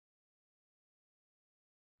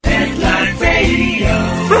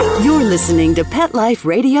You're listening to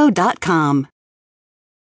PetLifeRadio.com.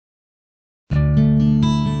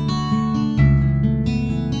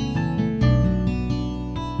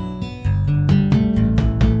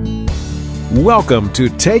 Welcome to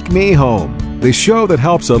Take Me Home, the show that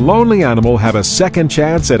helps a lonely animal have a second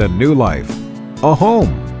chance at a new life. A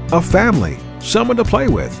home, a family, someone to play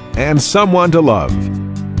with, and someone to love.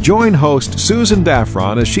 Join host Susan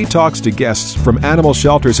Daffron as she talks to guests from animal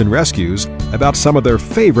shelters and rescues about some of their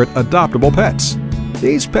favorite adoptable pets.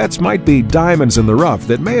 These pets might be diamonds in the rough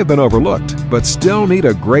that may have been overlooked, but still need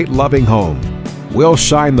a great loving home. We'll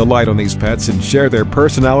shine the light on these pets and share their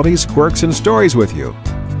personalities, quirks, and stories with you.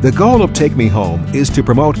 The goal of Take Me Home is to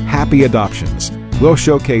promote happy adoptions. We'll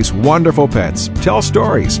showcase wonderful pets, tell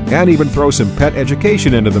stories, and even throw some pet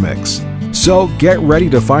education into the mix. So get ready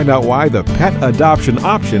to find out why the pet adoption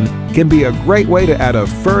option can be a great way to add a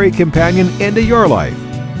furry companion into your life.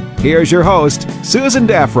 Here's your host, Susan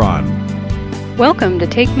Daffron. Welcome to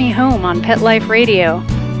Take Me Home on Pet Life Radio.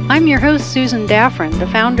 I'm your host, Susan Daffron, the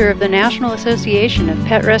founder of the National Association of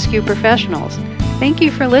Pet Rescue Professionals. Thank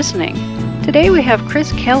you for listening. Today we have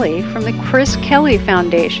Chris Kelly from the Chris Kelly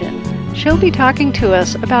Foundation. She'll be talking to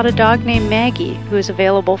us about a dog named Maggie who is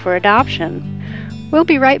available for adoption. We'll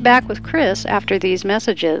be right back with Chris after these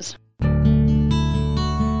messages.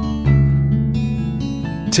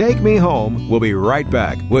 Take Me Home will be right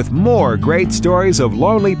back with more great stories of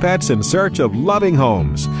lonely pets in search of loving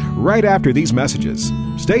homes right after these messages.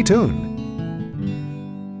 Stay tuned.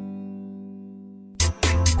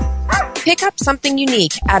 Pick up something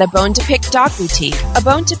unique at A Bone to Pick Dog Boutique. A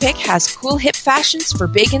Bone to Pick has cool hip fashions for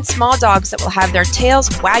big and small dogs that will have their tails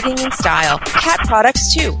wagging in style. Cat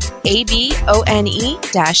products too.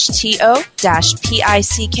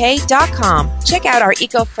 abone-to-pick.com. Check out our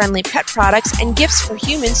eco-friendly pet products and gifts for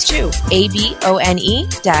humans too.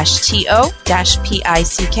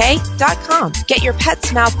 abone-to-pick.com. Get your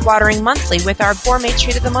pet's mouth watering monthly with our Gourmet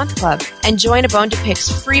Treat of the Month Club and join A Bone to Pick's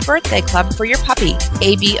free birthday club for your puppy.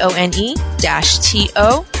 abone-to-pick.com.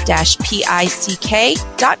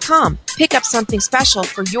 Pick up something special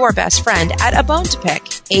for your best friend at A Bone to Pick.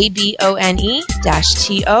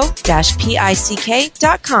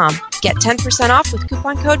 abone-to-pick.com. Get 10% off with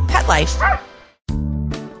coupon code PETLIFE.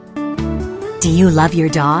 Do you love your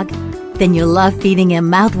dog? Then you'll love feeding him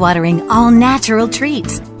mouth-watering, all-natural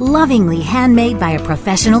treats, lovingly handmade by a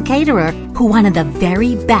professional caterer who wanted the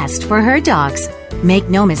very best for her dogs. Make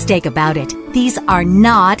no mistake about it, these are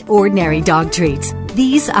not ordinary dog treats.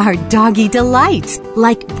 These are doggy delights,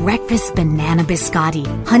 like breakfast banana biscotti,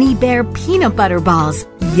 honey bear peanut butter balls,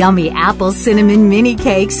 yummy apple cinnamon mini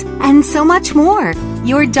cakes, and so much more.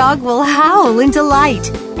 Your dog will howl in delight.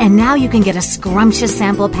 And now you can get a scrumptious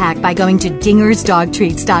sample pack by going to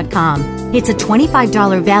dingersdogtreats.com. It's a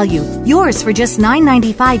 $25 value, yours for just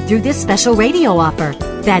 $9.95 through this special radio offer.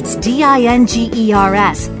 That's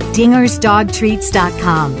DINGERS,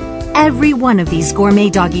 dingersdogtreats.com. Every one of these gourmet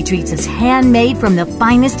doggy treats is handmade from the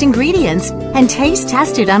finest ingredients and taste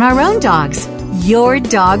tested on our own dogs. Your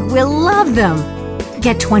dog will love them.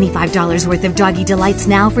 Get $25 worth of doggy delights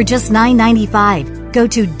now for just $9.95. Go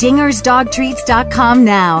to dingersdogtreats.com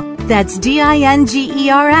now. That's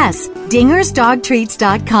DINGERS,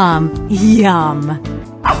 dingersdogtreats.com. Yum.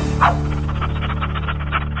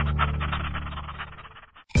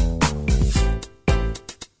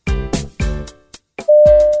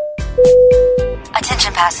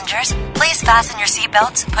 Attention passengers, please fasten your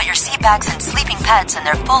seatbelts, put your seat bags and sleeping pets in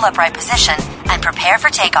their full upright position, and prepare for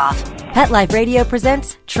takeoff. Pet Life Radio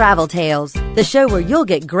presents Travel Tales, the show where you'll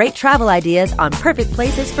get great travel ideas on perfect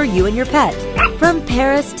places for you and your pet. From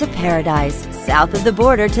Paris to paradise, south of the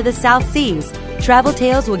border to the South Seas, Travel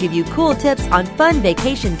Tales will give you cool tips on fun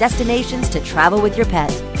vacation destinations to travel with your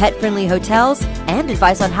pet, pet-friendly hotels, and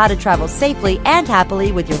advice on how to travel safely and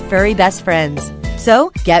happily with your furry best friends.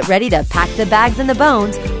 So, get ready to pack the bags and the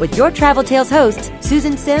bones with your Travel Tales hosts,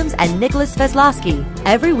 Susan Sims and Nicholas Veslowski,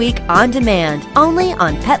 every week on demand, only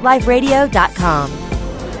on PetLifeRadio.com.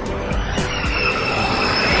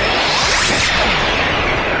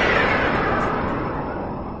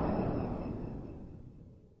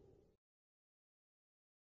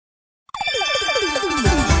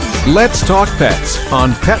 Let's Talk Pets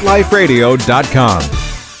on PetLifeRadio.com.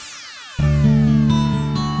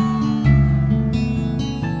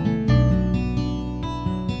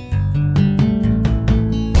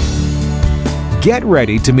 Get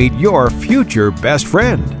ready to meet your future best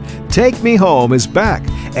friend. Take Me Home is back,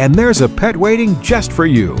 and there's a pet waiting just for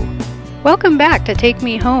you. Welcome back to Take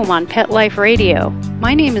Me Home on Pet Life Radio.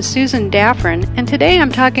 My name is Susan Daffron, and today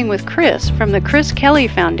I'm talking with Chris from the Chris Kelly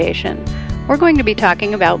Foundation. We're going to be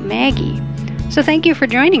talking about Maggie. So thank you for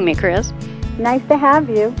joining me, Chris. Nice to have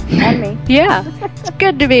you and me. Yeah, it's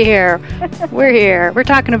good to be here. We're here. We're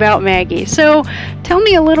talking about Maggie. So tell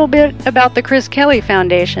me a little bit about the Chris Kelly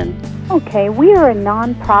Foundation. Okay, we are a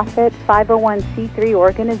nonprofit 501c3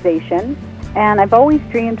 organization, and I've always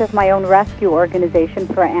dreamed of my own rescue organization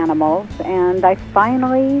for animals, and I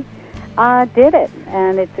finally did it,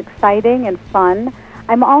 and it's exciting and fun.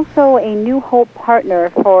 I'm also a New Hope partner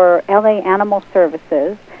for LA Animal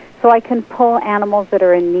Services, so I can pull animals that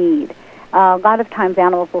are in need. A lot of times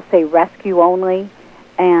animals will say rescue only,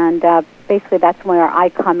 and basically that's where I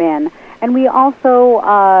come in. And we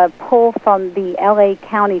also pull from the LA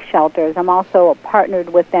County shelters. I'm also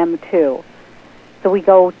partnered with them too. So we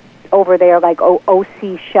go over there like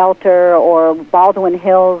OC Shelter or Baldwin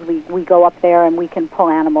Hills. We go up there and we can pull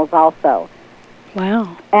animals also.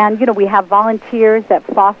 Wow. And, we have volunteers that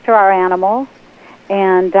foster our animals,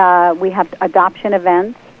 and we have adoption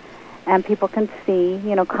events. And people can see,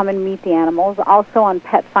 come and meet the animals. Also on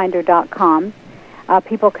PetFinder.com,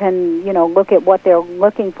 people can, look at what they're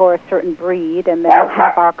looking for, a certain breed, and they'll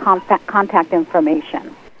have our contact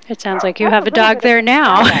information. It sounds like you have a dog there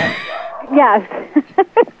now. Yes.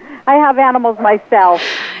 I have animals myself.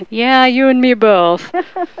 Yeah, you and me both.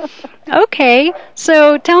 Okay,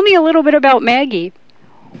 so tell me a little bit about Maggie.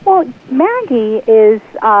 Well, Maggie is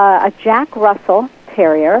a Jack Russell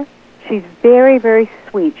Terrier. She's very, very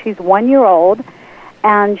sweet. She's 1 year old,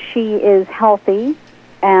 and she is healthy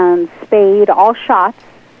and spayed, all shots,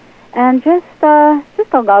 and just a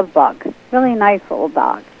love bug. Really nice little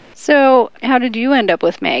dog. So how did you end up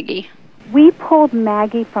with Maggie? We pulled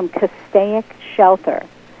Maggie from Castaic Shelter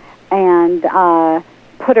and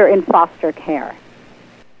put her in foster care.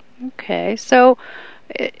 Okay, so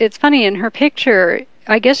it's funny, in her picture,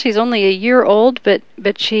 I guess she's only a year old, but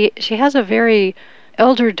she has a very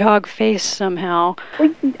elder dog face somehow.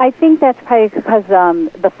 I think that's probably because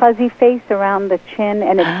the fuzzy face around the chin,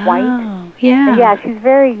 and it's white. Yeah. Yeah, she's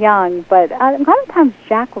very young, but a lot of times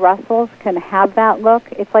Jack Russells can have that look.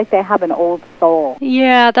 It's like they have an old soul.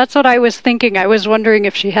 Yeah, that's what I was thinking. I was wondering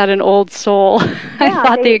if she had an old soul. I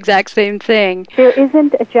thought the exact same thing. There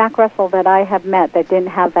isn't a Jack Russell that I have met that didn't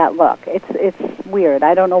have that look. It's weird.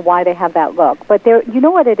 I don't know why they have that look. But you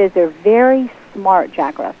know what it is? They're very smart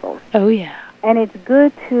Jack Russells. Oh, yeah. And it's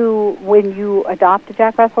good to, when you adopt a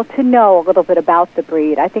Jack Russell, to know a little bit about the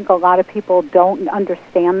breed. I think a lot of people don't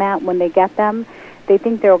understand that when they get them. They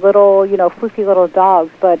think they're little, floofy little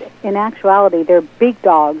dogs, but in actuality, they're big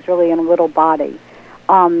dogs, really, in a little body.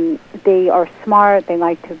 They are smart. They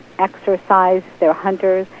like to exercise. They're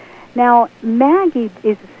hunters. Now, Maggie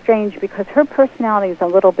is strange because her personality is a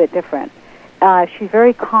little bit different. She's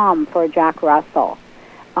very calm for a Jack Russell.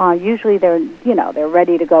 Usually they're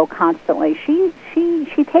ready to go constantly.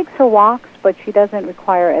 She takes her walks, but she doesn't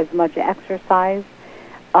require as much exercise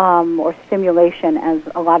or stimulation as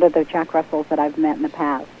a lot of the Jack Russells that I've met in the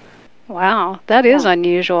past. Wow, that is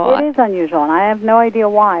unusual. It is unusual, and I have no idea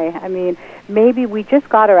why. I mean, maybe we just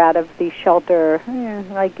got her out of the shelter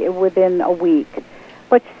like within a week,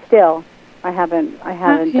 but still, I haven't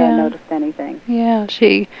noticed anything. Yeah,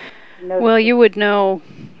 well, you would know.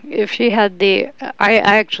 If she had I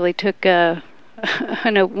actually took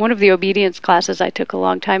one of the obedience classes I took a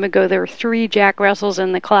long time ago. There were 3 Jack Russells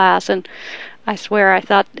in the class, and I swear I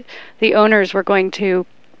thought the owners were going to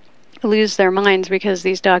lose their minds because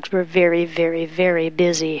these dogs were very, very, very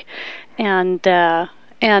busy, and so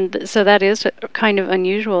that is kind of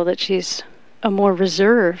unusual that she's a more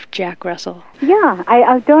reserved Jack Russell. Yeah,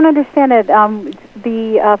 I don't understand it.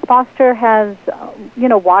 The foster has,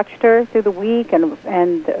 watched her through the week and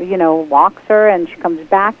walks her, and she comes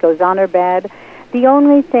back, goes on her bed. The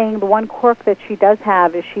one quirk that she does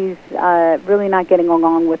have is she's really not getting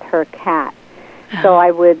along with her cat. So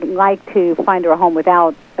I would like to find her a home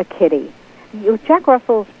without a kitty. Jack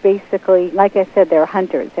Russells, basically, like I said, they're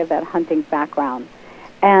hunters. They have that hunting background.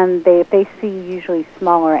 And if they see usually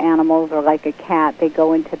smaller animals or like a cat, they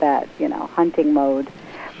go into that, hunting mode.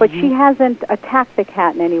 But she hasn't attacked the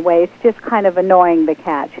cat in any way. It's just kind of annoying the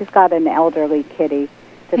cat. She's got an elderly kitty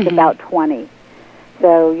that's about 20.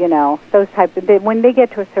 So, those types of... when they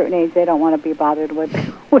get to a certain age, they don't want to be bothered with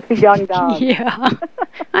a young dog. Yeah.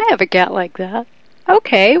 I have a cat like that.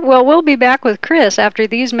 Okay, well, we'll be back with Chris after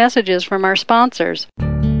these messages from our sponsors.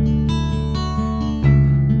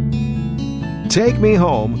 Take Me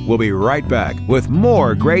Home will be right back with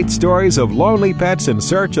more great stories of lonely pets in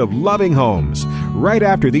search of loving homes right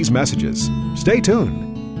after these messages. Stay tuned.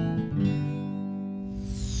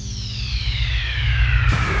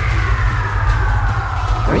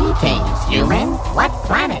 Greetings, human. What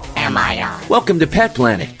planet am am I on? Welcome to Pet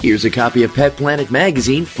Planet. Here's a copy of Pet Planet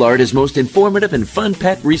Magazine, Florida's most informative and fun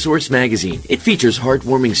pet resource magazine. It features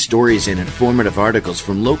heartwarming stories and informative articles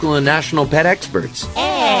from local and national pet experts.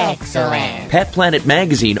 Excellent. Pet Planet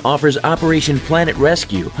Magazine offers Operation Planet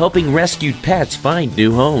Rescue, helping rescued pets find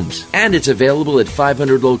new homes. And it's available at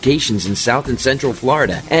 500 locations in South and Central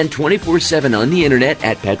Florida and 24/7 on the internet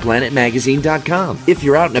at PetPlanetMagazine.com. If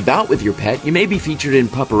you're out and about with your pet, you may be featured in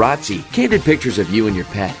Paparazzi, candid pictures of you and your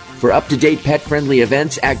pet. For up-to-date pet-friendly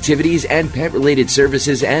events, activities, and pet-related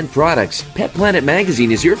services and products, Pet Planet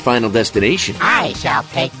Magazine is your final destination. I shall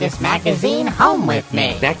take this magazine home with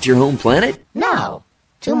me. Back to your home planet? No,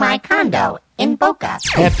 to my condo in Boca.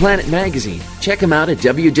 Pet Planet Magazine. Check them out at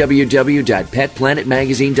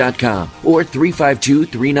www.petplanetmagazine.com or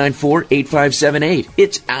 352-394-8578.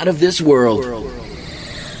 It's out of this world.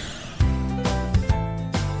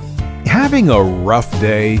 Having a rough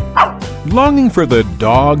day? Longing for the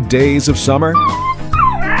dog days of summer?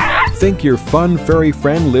 Think your fun furry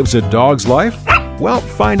friend lives a dog's life? Well,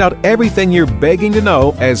 find out everything you're begging to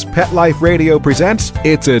know as Pet Life Radio presents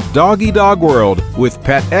It's a Doggy Dog World with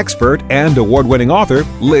pet expert and award-winning author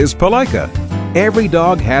Liz Palaika. Every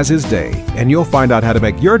dog has his day, and you'll find out how to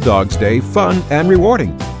make your dog's day fun and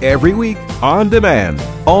rewarding every week on demand,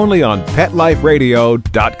 only on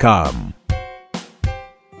PetLifeRadio.com.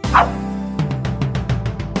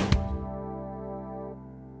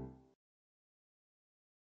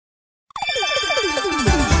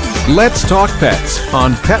 Let's Talk Pets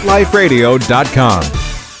on PetLifeRadio.com.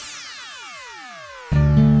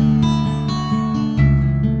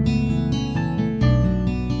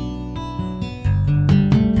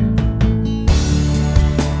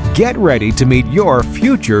 Get ready to meet your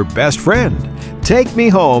future best friend. Take Me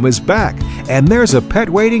Home is back, and there's a pet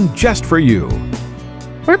waiting just for you.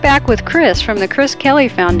 We're back with Chris from the Chris Kelly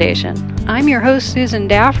Foundation. I'm your host, Susan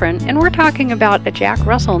Daffron, and we're talking about a Jack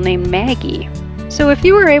Russell named Maggie. So if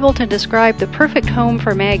you were able to describe the perfect home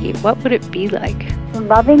for Maggie, what would it be like? A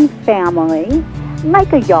loving family,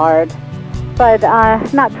 like a yard, but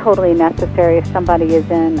not totally necessary if somebody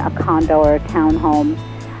is in a condo or a townhome.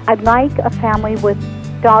 I'd like a family with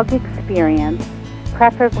dog experience,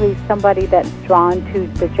 preferably somebody that's drawn to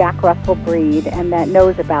the Jack Russell breed and that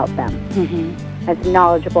knows about them, that's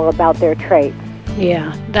knowledgeable about their traits.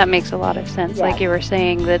 Yeah, that makes a lot of sense. Yes. Like you were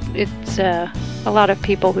saying, that it's a lot of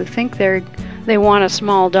people who think they want a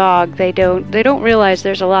small dog. They don't realize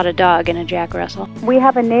there's a lot of dog in a Jack Russell. We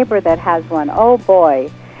have a neighbor that has one. Oh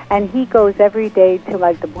boy. And he goes every day to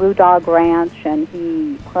like the Blue Dog Ranch and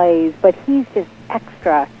he plays, but he's just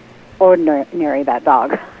extraordinary, that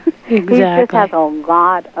dog. Exactly. He just has a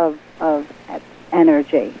lot of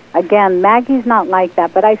energy. Again, Maggie's not like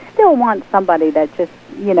that, but I still want somebody that just,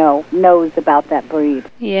 knows about that breed.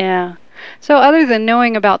 Yeah. So other than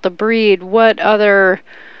knowing about the breed, what other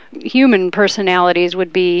human personalities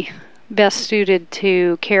would be best suited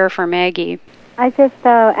to care for Maggie? I just,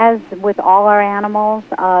 as with all our animals,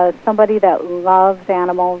 somebody that loves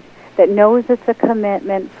animals, that knows it's a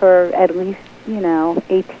commitment for at least,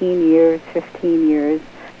 18 years, 15 years,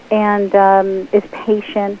 and is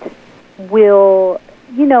patient, will,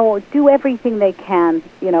 do everything they can,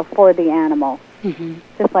 for the animal,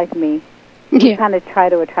 just like me. We kind of try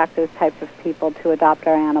to attract those types of people to adopt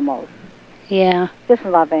our animals. Yeah. Just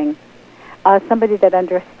loving. Somebody that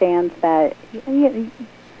understands that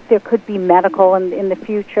there could be medical in the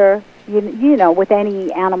future, with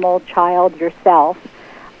any animal, child, yourself,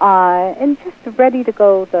 and just ready to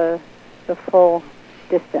go the full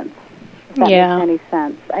distance, if that makes any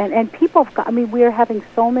sense. And people, we're having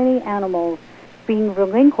so many animals being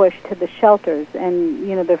relinquished to the shelters, and,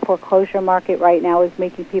 the foreclosure market right now is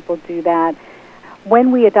making people do that.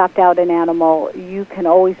 When we adopt out an animal, you can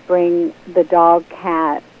always bring the dog,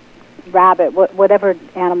 cat, rabbit, whatever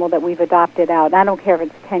animal that we've adopted out. I don't care if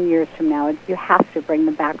it's 10 years from now. You have to bring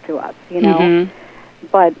them back to us,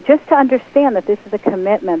 But just to understand that this is a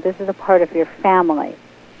commitment, this is a part of your family.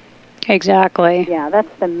 Exactly. Yeah,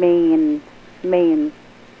 that's the main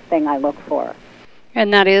thing I look for.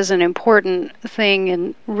 And that is an important thing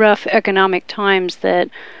in rough economic times, that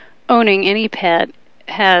owning any pet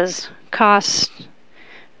has costs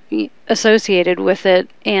associated with it,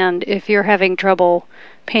 and if you're having trouble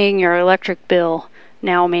paying your electric bill,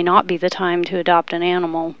 now may not be the time to adopt an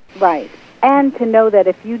animal. Right. And to know that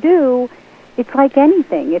if you do, it's like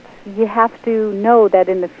anything. You have to know that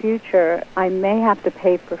in the future I may have to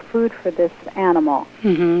pay for food for this animal.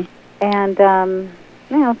 And,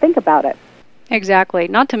 think about it. Exactly.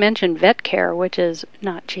 Not to mention vet care, which is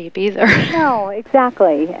not cheap either. No,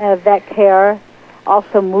 exactly. Vet care,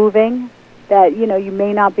 also moving. that, you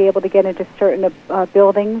may not be able to get into certain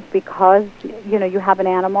buildings because, you have an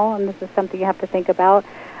animal, and this is something you have to think about.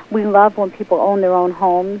 We love when people own their own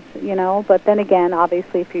homes, but then again,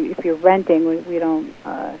 obviously, if you're renting, we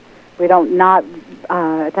don't not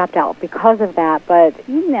adopt out because of that. But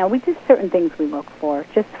we just certain things we look for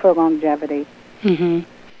just for longevity. Mm-hmm.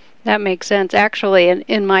 That makes sense. Actually,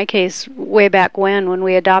 in my case, way back when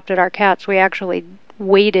we adopted our cats, we actually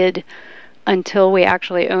waited until we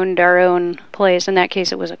actually owned our own place. In that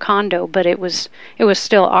case, it was a condo, but it was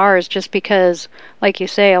still ours, just because, like you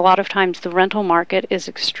say, a lot of times the rental market is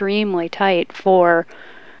extremely tight for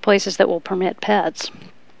places that will permit pets.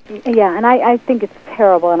 Yeah, and I think it's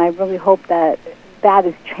terrible, and I really hope that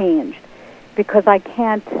is changed, because I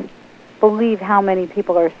can't believe how many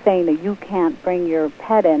people are saying that you can't bring your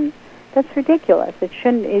pet in. That's ridiculous.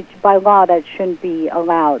 By law, that shouldn't be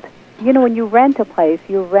allowed. When you rent a place,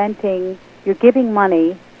 you're giving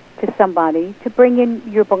money to somebody to bring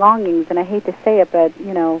in your belongings, and I hate to say it, but,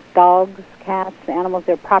 dogs, cats, animals,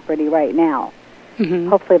 they're property right now. Mm-hmm.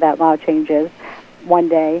 Hopefully that law changes one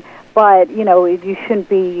day. But, you shouldn't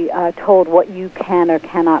be told what you can or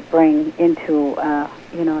cannot bring into,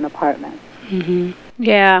 an apartment. Mm-hmm.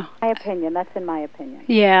 Yeah. My opinion. That's in my opinion.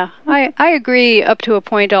 Yeah. I agree up to a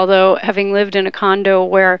point, although having lived in a condo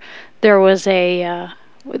where there was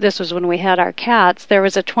this was when we had our cats, there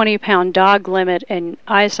was a 20-pound dog limit, and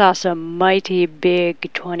I saw some mighty big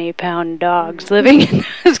 20-pound dogs living in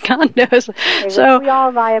those condos. So we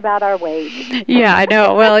all lie about our weight. Yeah, I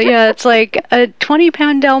know. Well, yeah, it's like a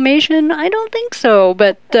 20-pound Dalmatian? I don't think so.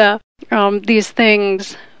 But these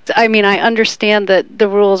things, I mean, I understand that the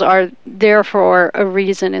rules are there for a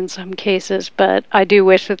reason in some cases, but I do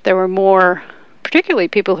wish that there were more, particularly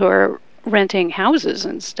people who are renting houses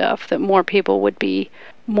and stuff, that more people would be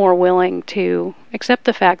more willing to accept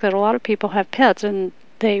the fact that a lot of people have pets and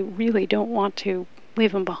they really don't want to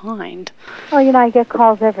leave them behind. Well, I get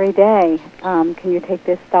calls every day. Can you take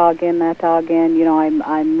this dog in, that dog in?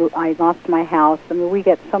 I lost my house. I mean, we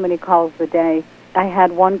get so many calls a day. I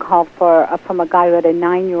had one call from a guy who had a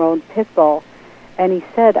 9-year-old pit bull, and he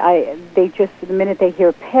said the minute they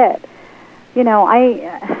hear pit,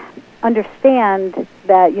 I understand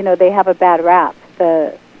that, they have a bad rap,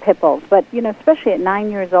 the pit bulls. But, especially at 9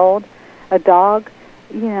 years old, a dog,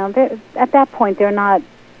 at that point, they're not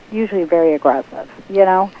usually very aggressive,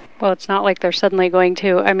 Well, it's not like they're suddenly going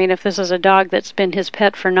to, I mean, if this is a dog that's been his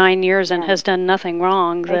pet for 9 years and has done nothing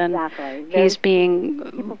wrong, then he's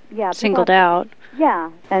being singled out. Yeah,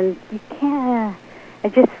 and you can't, I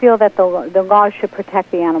just feel that the laws should protect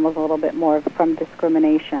the animals a little bit more from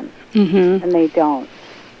discrimination, and they don't.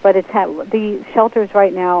 But the shelters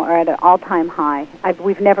right now are at an all-time high.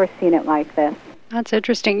 We've never seen it like this. That's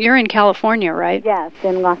interesting. You're in California, right? Yes,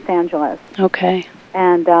 in Los Angeles. Okay.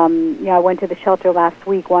 And, I went to the shelter last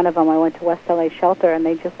week, one of them. I went to West LA Shelter, and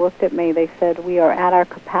they just looked at me. They said, we are at our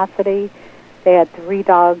capacity. They had 3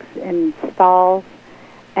 dogs in stalls,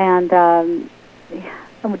 and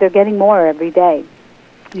they're getting more every day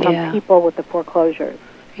from people with the foreclosures.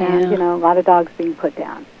 And, a lot of dogs being put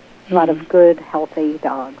down. A lot of good, healthy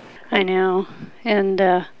dogs. I know. And,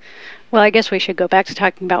 well, I guess we should go back to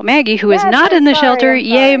talking about Maggie, who is not in the shelter.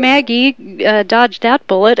 Yay, Maggie. Dodged that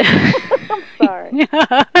bullet. I'm sorry.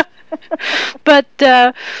 But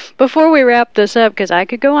before we wrap this up, because I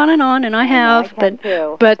could go on, and I have,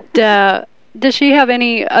 but does she have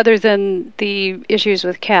any, other than the issues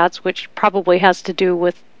with cats, which probably has to do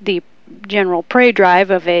with the general prey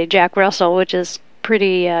drive of a Jack Russell, which is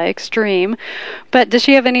pretty extreme, but does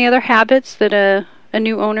she have any other habits that a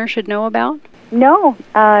new owner should know about? No.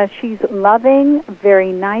 She's loving,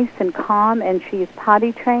 very nice and calm, and she's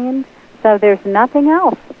potty trained, so there's nothing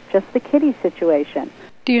else, just the kitty situation.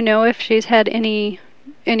 Do you know if she's had any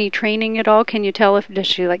training at all? Can you tell does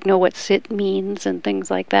she know what sit means and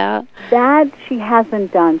things like that? That she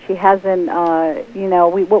hasn't done. She hasn't,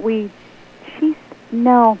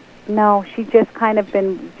 she just kind of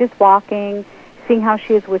been just walking, seeing how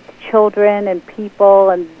she is with children and people,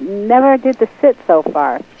 and never did the sit so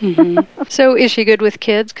far. Mm-hmm. So is she good with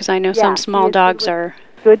kids? Because I know some small dogs are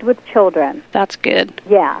good with children. That's good.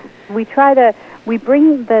 Yeah. We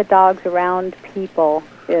bring the dogs around people,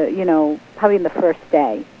 probably in the first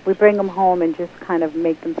day. We bring them home and just kind of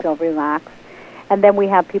make them feel relaxed. And then we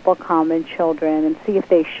have people come and children and see if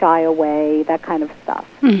they shy away, that kind of stuff.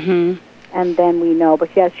 Mm-hmm. And then we know. But,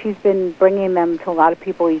 yes, she's been bringing them to a lot of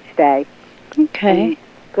people each day. Okay. And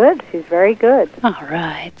good. She's very good. All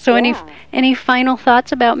right. So any final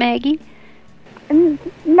thoughts about Maggie?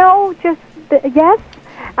 No, just, yes.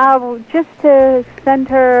 Just to send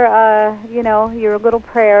her, your little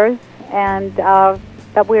prayers and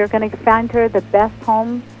that we're going to find her the best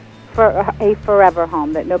home for a forever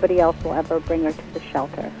home, that nobody else will ever bring her to the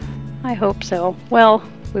shelter. I hope so. Well,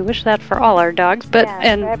 we wish that for all our dogs, but for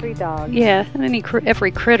every dog. Yeah, every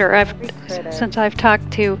critter. Since I've talked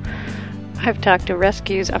to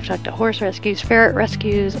rescues, I've talked to horse rescues, ferret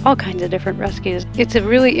rescues, all kinds of different rescues. It's a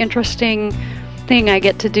really interesting thing I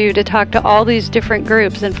get to do, to talk to all these different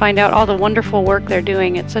groups and find out all the wonderful work they're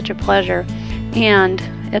doing. It's such a pleasure. And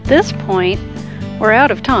at this point, we're out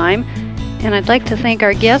of time, and I'd like to thank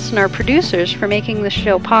our guests and our producers for making this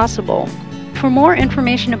show possible. For more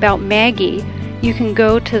information about Maggie, you can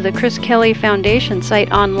go to the Chris Kelly Foundation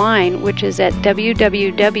site online, which is at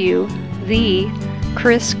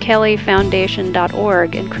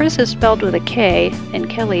www.thechriskellyfoundation.org. And Chris is spelled with a K, and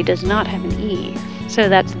Kelly does not have an E. So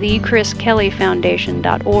that's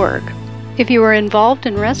thechriskellyfoundation.org. If you are involved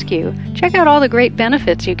in rescue, check out all the great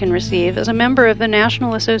benefits you can receive as a member of the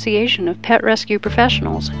National Association of Pet Rescue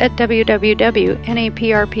Professionals at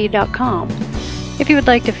www.naprp.com. If you would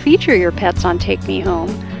like to feature your pets on Take Me Home,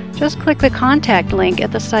 just click the contact link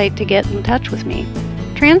at the site to get in touch with me.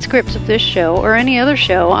 Transcripts of this show or any other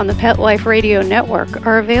show on the Pet Life Radio Network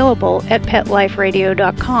are available at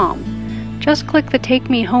PetLifeRadio.com. Just click the Take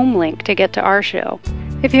Me Home link to get to our show.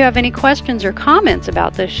 If you have any questions or comments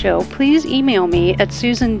about this show, please email me at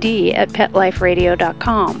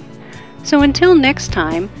susand@PetLifeRadio.com. So until next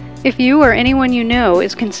time, if you or anyone you know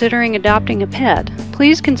is considering adopting a pet,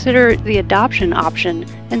 please consider the adoption option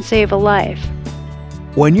and save a life.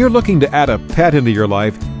 When you're looking to add a pet into your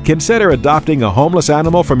life, consider adopting a homeless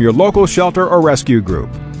animal from your local shelter or rescue group.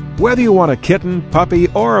 Whether you want a kitten, puppy,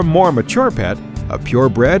 or a more mature pet, a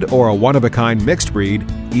purebred or a one-of-a-kind mixed breed,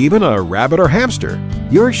 even a rabbit or hamster,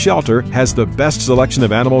 your shelter has the best selection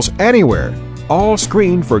of animals anywhere, all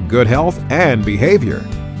screened for good health and behavior.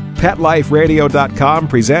 PetLifeRadio.com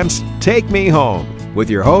presents Take Me Home with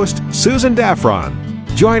your host, Susan Daffron.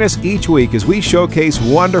 Join us each week as we showcase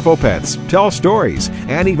wonderful pets, tell stories,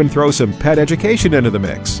 and even throw some pet education into the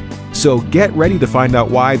mix. So get ready to find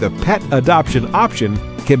out why the pet adoption option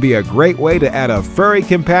can be a great way to add a furry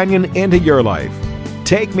companion into your life.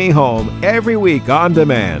 Take Me Home every week on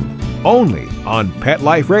demand, only on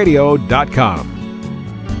PetLifeRadio.com.